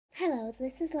Hello,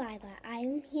 this is Lilah.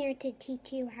 I'm here to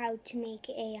teach you how to make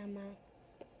a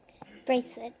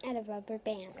bracelet out of rubber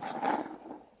bands.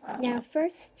 Now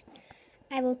first,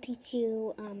 I will teach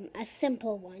you a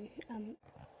simple one.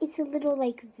 It's a little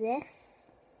like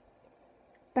this,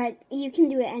 but you can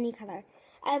do it any color.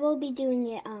 I will be doing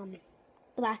it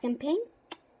black and pink,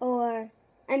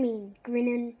 green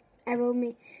and, I will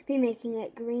be making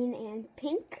it green and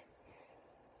pink.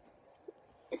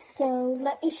 So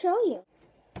let me show you.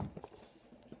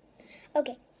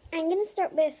 Okay, I'm going to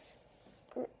start with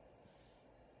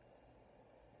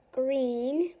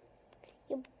green.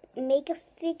 You make a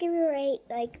figure eight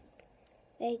like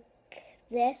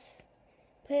this.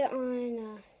 Put it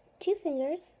on 2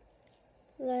 fingers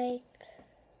like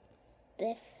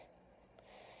this.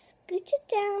 Scooch it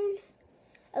down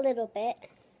a little bit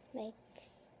like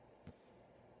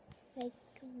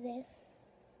this.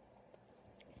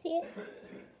 See it?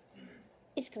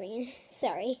 It's green.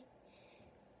 Sorry.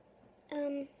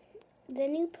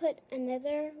 Then you put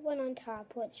another one on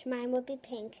top, which mine would be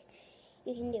pink.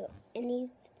 You can do any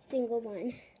single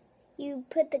one. You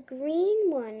put the green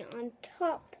one on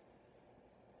top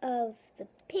of the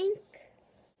pink.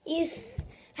 You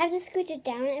have to scooch it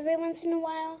down every once in a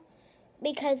while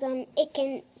because it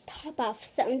can pop off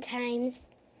sometimes.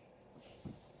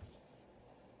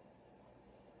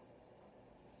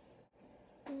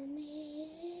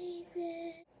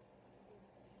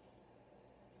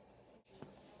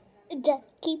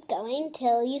 Just keep going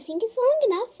till you think it's long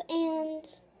enough,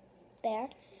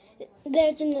 and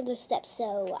there's another step,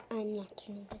 so I'm not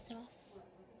turning this off.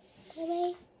 By the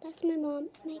way, that's my mom,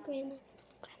 my grandma.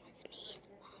 Grandma's me,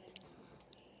 mom's.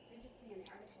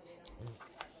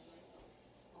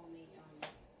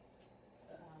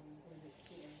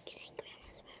 I think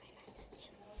grandma's very nice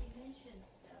too.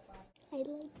 I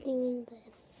like doing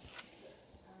this.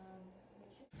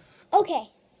 Okay,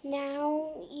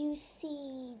 now you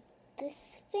see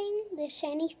this thing, the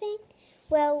shiny thing.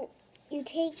 Well, you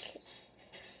take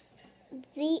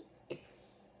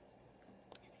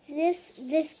this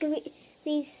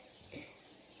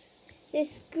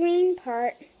green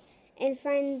part and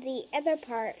find the other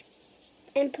part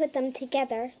and put them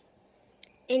together.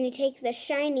 And you take the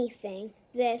shiny thing,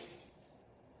 this,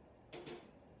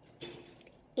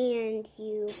 and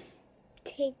you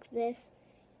take this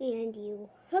and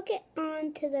you hook it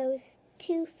onto those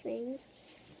 2 things.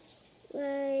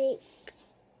 Like,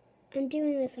 I'm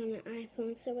doing this on an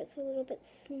iPhone, so it's a little bit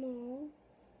small.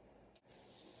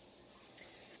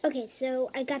 Okay, so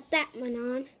I got that one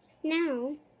on.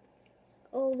 Now,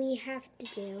 all we have to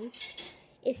do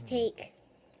is take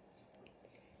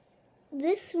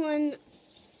this one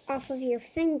off of your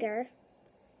finger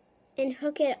and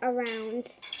hook it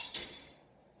around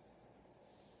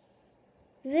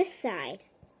this side.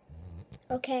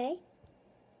 Okay?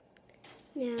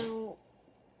 Now,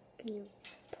 you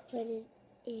put it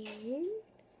in.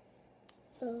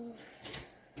 There.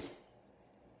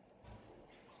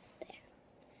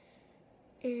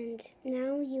 And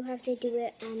now you have to do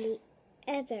it on the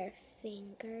other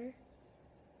finger.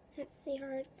 That's the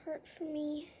hard part for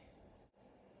me.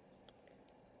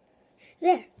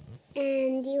 There.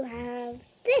 And you have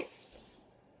this.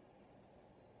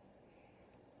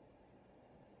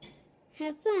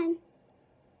 Have fun.